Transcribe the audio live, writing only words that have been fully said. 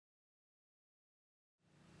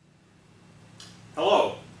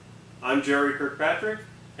Hello, I'm Jerry Kirkpatrick,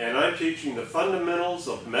 and I'm teaching the fundamentals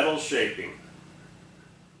of metal shaping.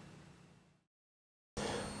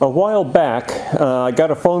 A while back, I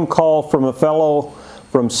got a phone call from a fellow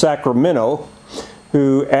from Sacramento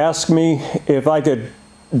who asked me if I could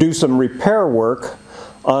do some repair work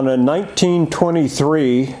on a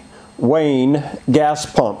 1923 Wayne gas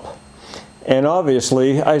pump. And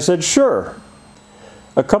obviously, I said sure.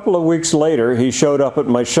 A couple of weeks later, he showed up at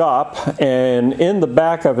my shop, and in the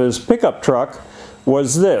back of his pickup truck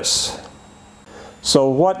was this. So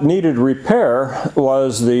what needed repair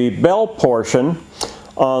was the bell portion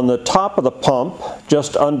on the top of the pump,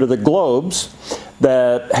 just under the globes,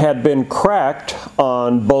 that had been cracked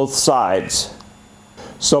on both sides.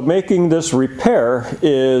 So making this repair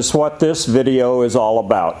is what this video is all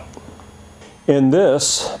about. In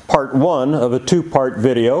this, part one of a two-part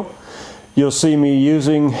video, you'll see me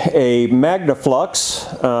using a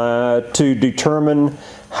Magnaflux to determine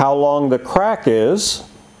how long the crack is.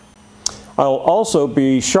 I'll also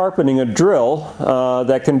be sharpening a drill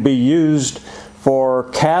that can be used for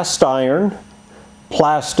cast iron,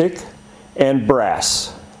 plastic, and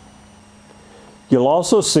brass. You'll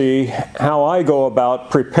also see how I go about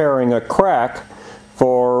preparing a crack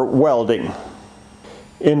for welding.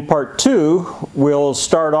 In part two, we'll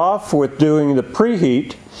start off with doing the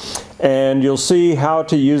preheat, and you'll see how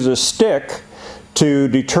to use a stick to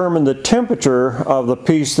determine the temperature of the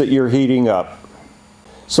piece that you're heating up.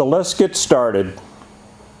 So let's get started.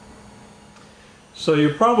 So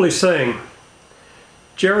you're probably saying,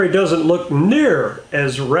 Jerry doesn't look near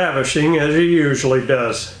as ravishing as he usually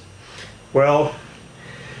does. Well,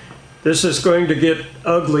 this is going to get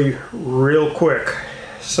ugly real quick.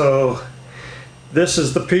 So this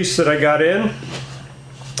is the piece that I got in.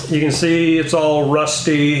 You can see it's all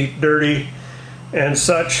rusty, dirty, and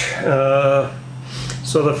such.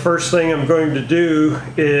 So the first thing I'm going to do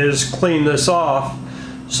is clean this off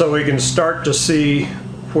so we can start to see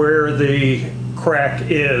where the crack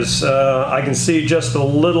is. I can see just a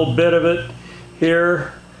little bit of it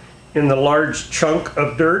here in the large chunk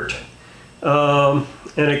of dirt. And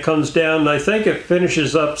it comes down, I think it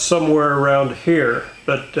finishes up somewhere around here,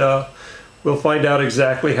 but we'll find out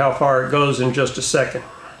exactly how far it goes in just a second.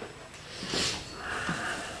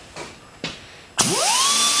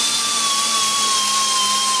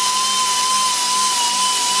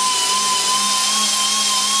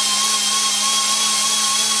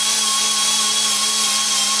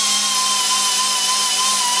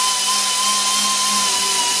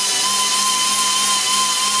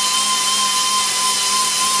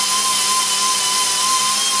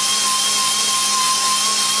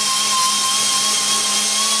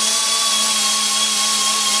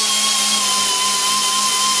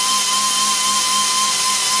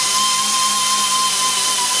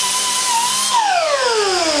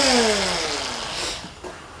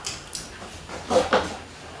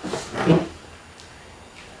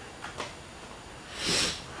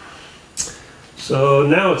 So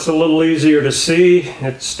now it's a little easier to see.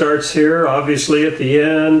 It starts here, obviously at the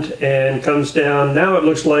end, and comes down. Now it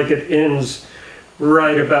looks like it ends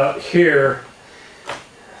right about here.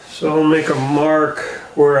 So I'll make a mark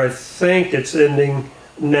where I think it's ending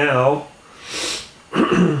now.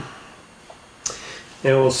 And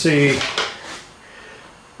we'll see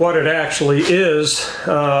what it actually is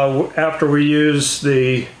after we use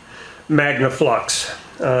the Magnaflux.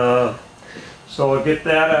 So I'll get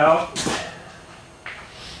that out.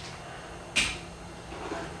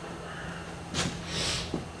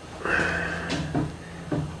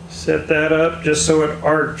 Set that up just so it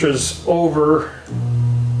arches over.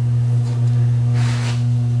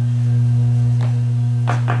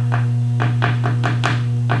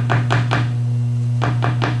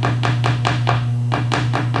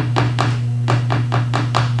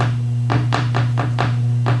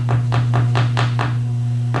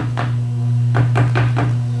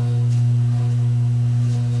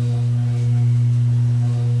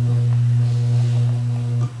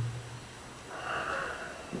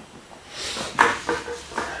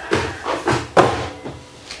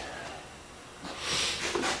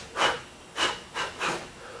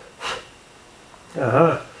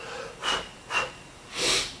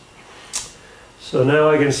 So now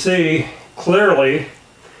I can see clearly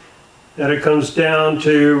that it comes down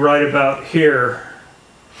to right about here.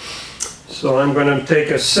 So I'm going to take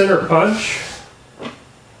a center punch,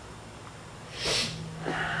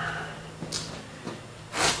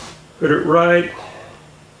 put it right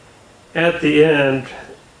at the end,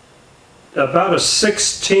 about a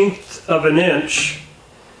 1/16 of an inch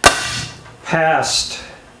past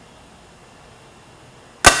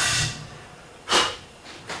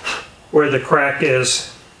where the crack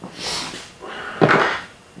is.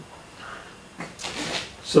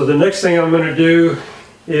 So the next thing I'm going to do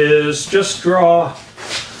is just draw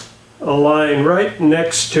a line right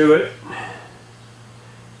next to it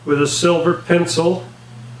with a silver pencil.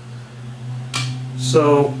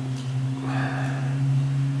 So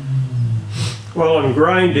while I'm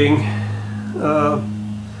grinding,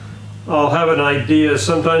 I'll have an idea.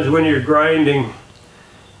 Sometimes when you're grinding,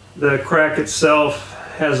 the crack itself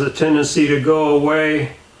has a tendency to go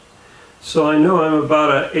away. So I know I'm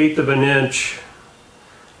about 1/8 of an inch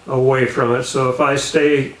away from it. So if I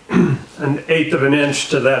stay 1/8 of an inch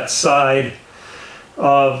to that side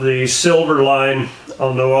of the silver line,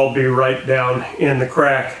 I'll know I'll be right down in the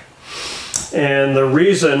crack. And the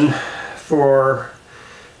reason for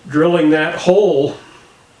drilling that hole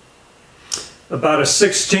about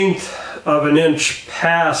 1/16 of an inch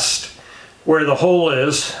past where the hole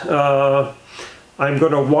is, I'm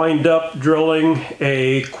going to wind up drilling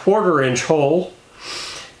a 1/4 inch hole,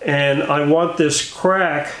 and I want this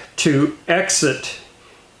crack to exit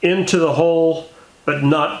into the hole but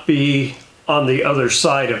not be on the other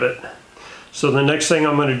side of it. So the next thing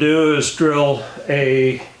I'm going to do is drill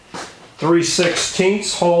a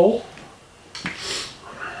 3/16 hole.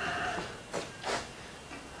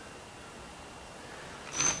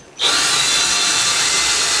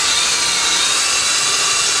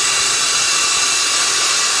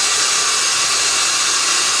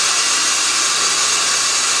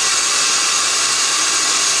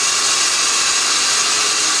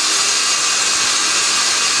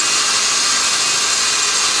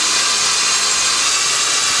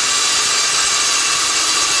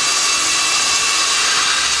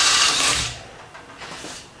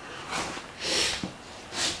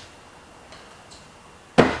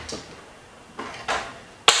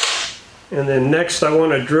 And then next I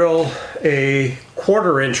want to drill a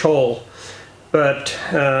 1/4 inch hole. But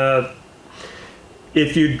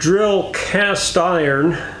if you drill cast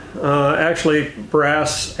iron, actually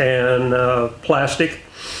brass and plastic,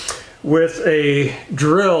 with a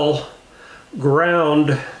drill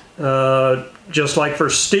ground just like for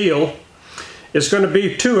steel, it's going to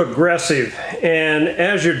be too aggressive. And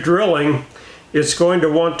as you're drilling, it's going to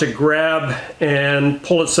want to grab and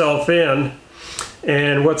pull itself in.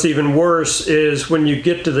 And what's even worse is when you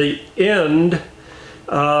get to the end,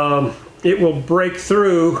 it will break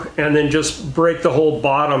through and then just break the whole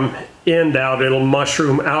bottom end out. It'll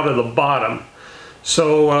mushroom out of the bottom.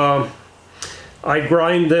 So I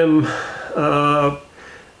grind them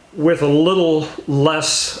with a little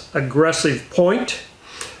less aggressive point.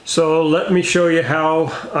 So let me show you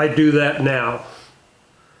how I do that now.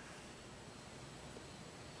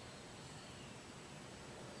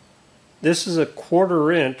 This is a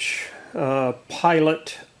 1/4 inch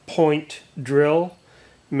pilot point drill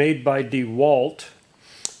made by DeWalt,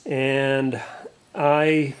 and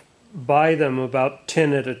I buy them about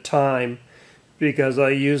 10 at a time because I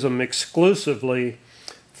use them exclusively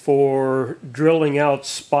for drilling out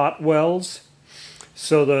spot welds.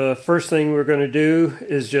 So the first thing we're going to do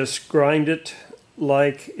is just grind it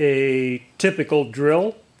like a typical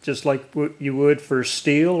drill, just like you would for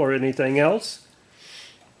steel or anything else.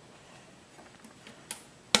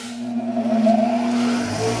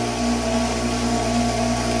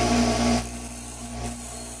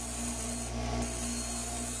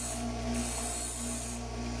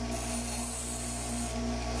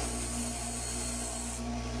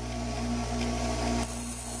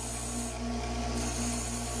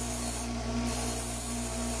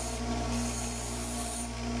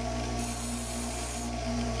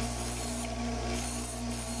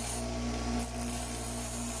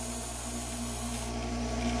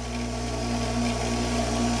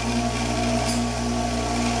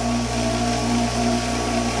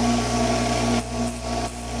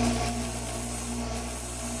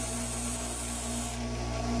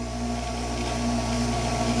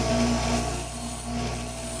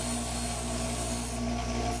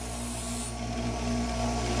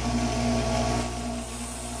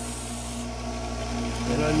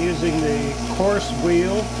 And I'm using the coarse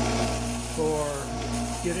wheel for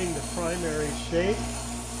getting the primary shape.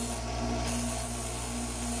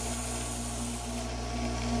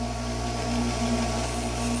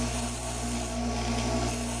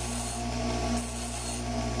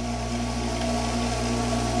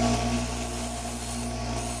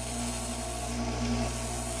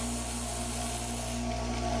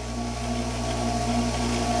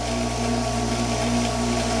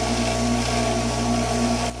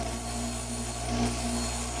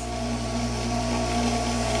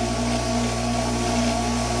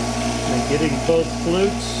 Getting both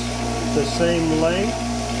flutes the same length.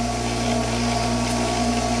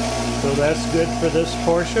 So that's good for this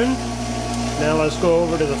portion. Now let's go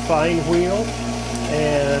over to the fine wheel,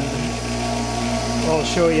 and I'll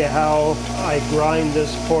show you how I grind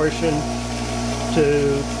this portion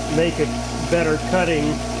to make it better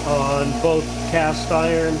cutting on both cast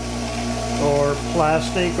iron or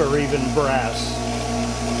plastic or even brass.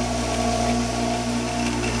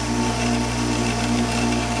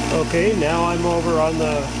 Okay, now I'm over on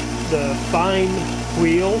the fine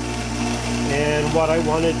wheel, and what I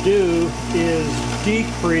want to do is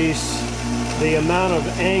decrease the amount of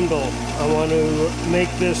angle. I want to make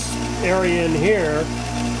this area in here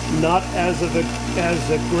not as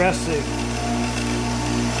aggressive.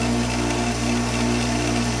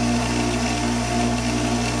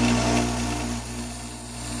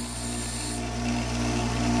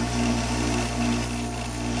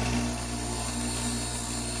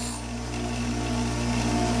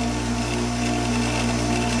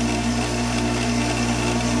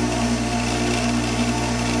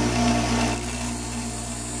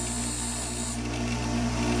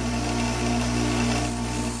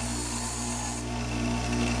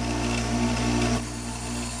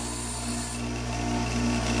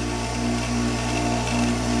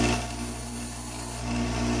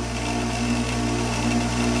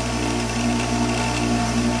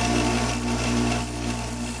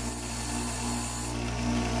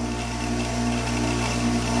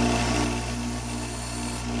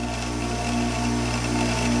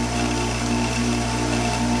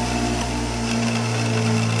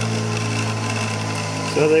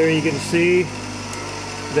 So there you can see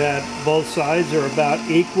that both sides are about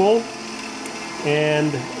equal,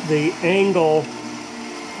 and the angle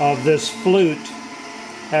of this flute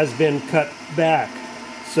has been cut back,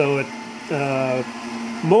 so it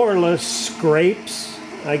more or less scrapes,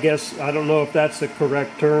 I guess. I don't know if that's the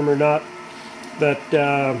correct term or not, but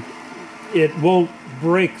it won't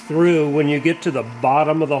break through when you get to the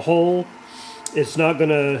bottom of the hole. It's not going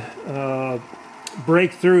to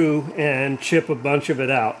break through and chip a bunch of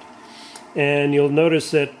it out. And you'll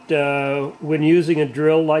notice that when using a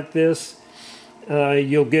drill like this,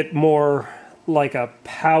 you'll get more like a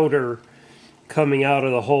powder coming out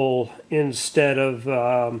of the hole instead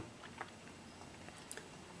of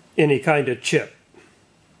any kind of chip.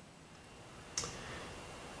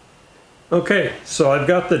 Okay, so I've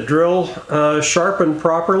got the drill sharpened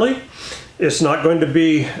properly. It's not going to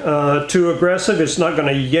be too aggressive. It's not going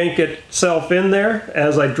to yank itself in there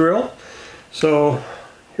as I drill. So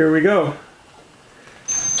here we go.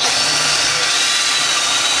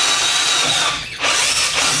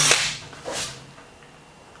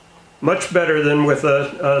 Much better than with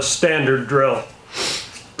a standard drill.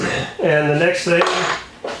 And the next thing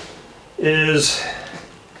is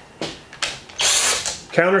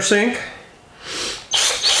countersink.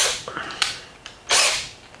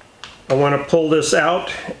 I want to pull this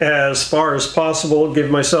out as far as possible,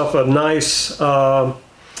 give myself a nice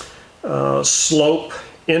slope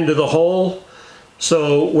into the hole,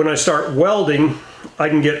 so when I start welding I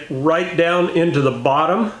can get right down into the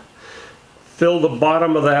bottom, fill the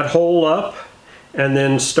bottom of that hole up, and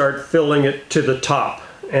then start filling it to the top,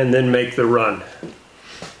 and then make the run.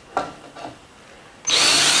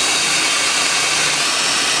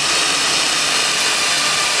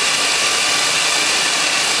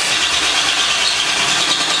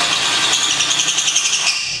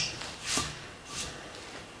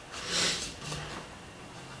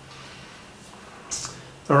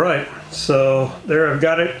 Alright, so there I've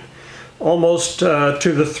got it almost to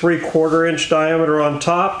the 3/4 inch diameter on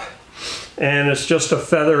top, and it's just a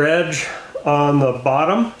feather edge on the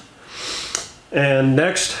bottom. And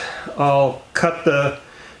next I'll cut the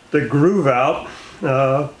groove out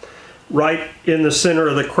right in the center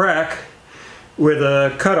of the crack with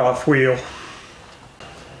a cutoff wheel.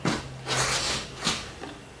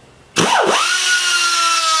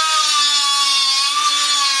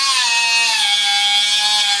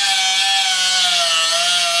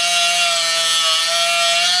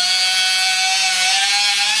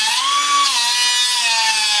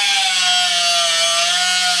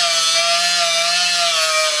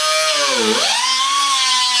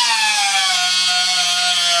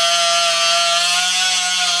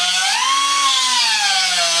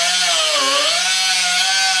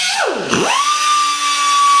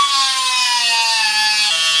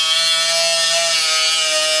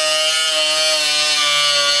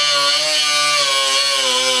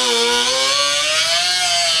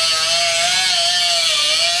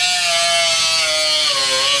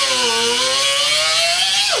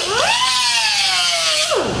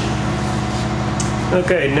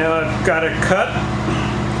 Okay, now I've got it cut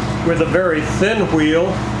with a very thin wheel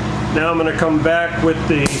Now I'm going to come back with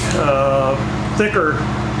the thicker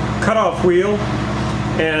cutoff wheel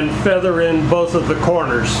and feather in both of the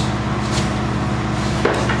corners.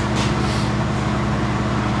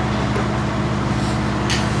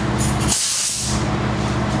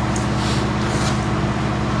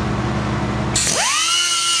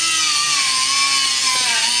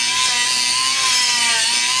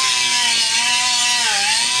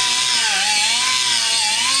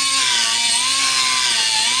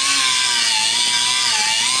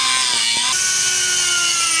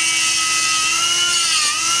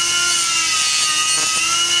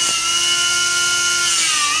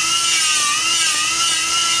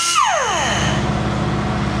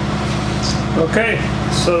 Okay,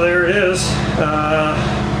 so there it is.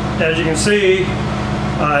 As you can see,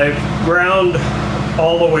 I've ground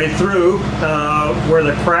all the way through. Where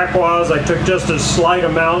the crack was, I took just a slight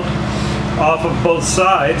amount off of both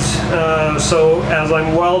sides. So as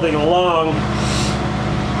I'm welding along,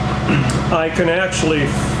 I can actually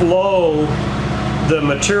flow the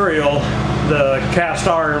material, the cast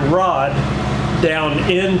iron rod, down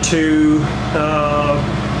into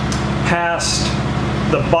past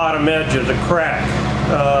the bottom edge of the crack,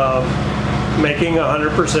 making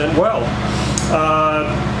 100% weld.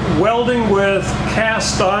 Welding with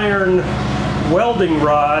cast iron welding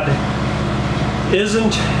rod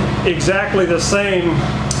isn't exactly the same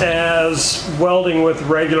as welding with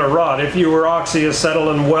regular rod. If you were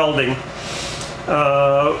oxyacetylene welding,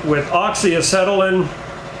 with oxyacetylene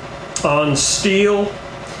on steel,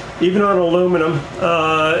 even on aluminum,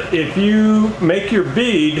 if you make your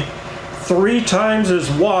bead 3 times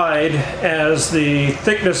as wide as the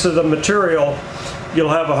thickness of the material, you'll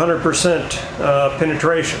have 100%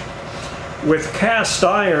 penetration. With cast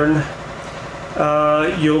iron,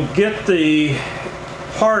 you'll get the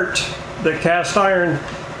part, the cast iron,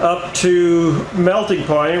 up to melting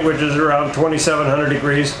point, which is around 2700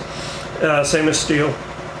 degrees, same as steel.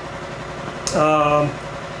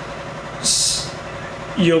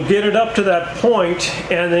 You'll get it up to that point,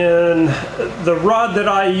 and then the rod that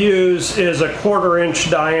I use is a 1/4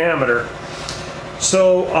 inch diameter.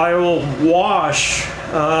 So I will wash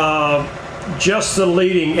just the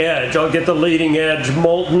leading edge. I'll get the leading edge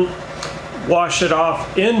molten, wash it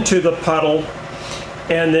off into the puddle,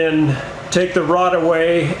 and then take the rod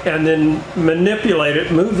away and then manipulate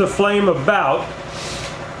it, move the flame about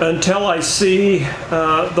until I see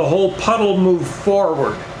the whole puddle move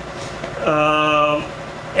forward.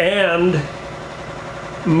 And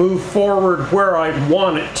move forward where I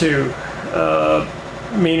want it to.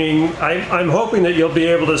 Meaning, I'm hoping that you'll be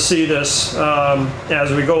able to see this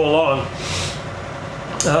as we go along.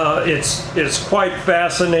 It's quite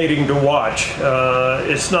fascinating to watch.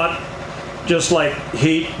 It's not just like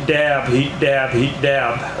heat, dab, heat, dab, heat,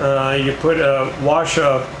 dab. You put wash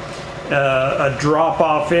a drop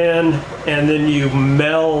off in, and then you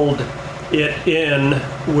meld it in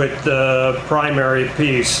with the primary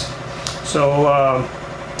piece. So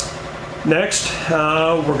next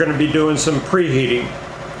we're going to be doing some preheating.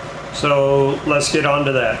 So let's get on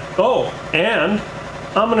to that. Oh, and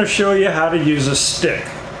I'm going to show you how to use a stick.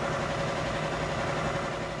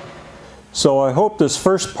 So I hope this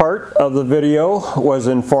first part of the video was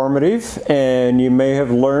informative, and you may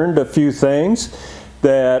have learned a few things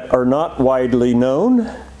that are not widely known.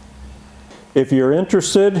 If you're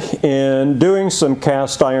interested in doing some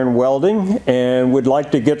cast iron welding and would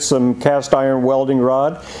like to get some cast iron welding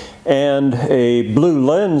rod and a blue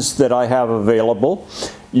lens that I have available,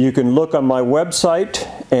 you can look on my website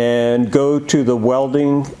and go to the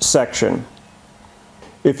welding section.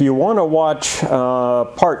 If you want to watch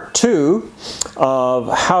part 2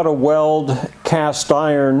 of how to weld cast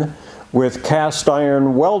iron with cast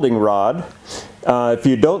iron welding rod, if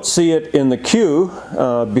you don't see it in the queue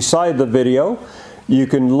beside the video, you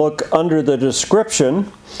can look under the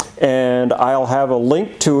description and I'll have a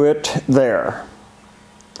link to it there.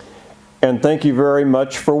 And thank you very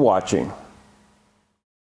much for watching.